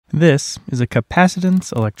This is a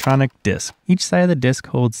capacitance electronic disc. Each side of the disc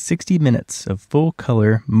holds 60 minutes of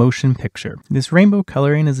full-color motion picture. This rainbow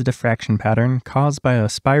coloring is a diffraction pattern caused by a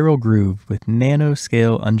spiral groove with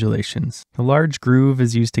nanoscale undulations. The large groove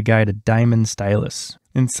is used to guide a diamond stylus.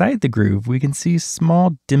 Inside the groove, we can see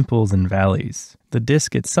small dimples and valleys. The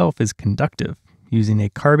disc itself is conductive, using a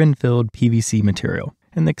carbon-filled PVC material,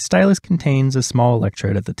 and the stylus contains a small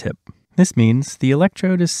electrode at the tip. This means the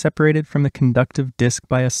electrode is separated from the conductive disc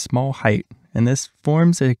by a small height, and this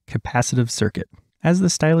forms a capacitive circuit. As the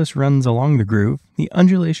stylus runs along the groove, the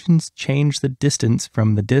undulations change the distance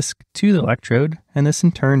from the disc to the electrode, and this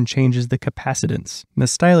in turn changes the capacitance. The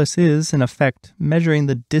stylus is, in effect, measuring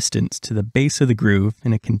the distance to the base of the groove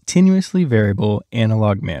in a continuously variable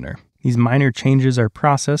analog manner. These minor changes are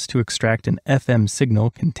processed to extract an FM signal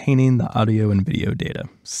containing the audio and video data.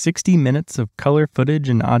 60 minutes of color footage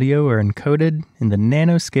and audio are encoded in the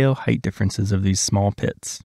nanoscale height differences of these small pits.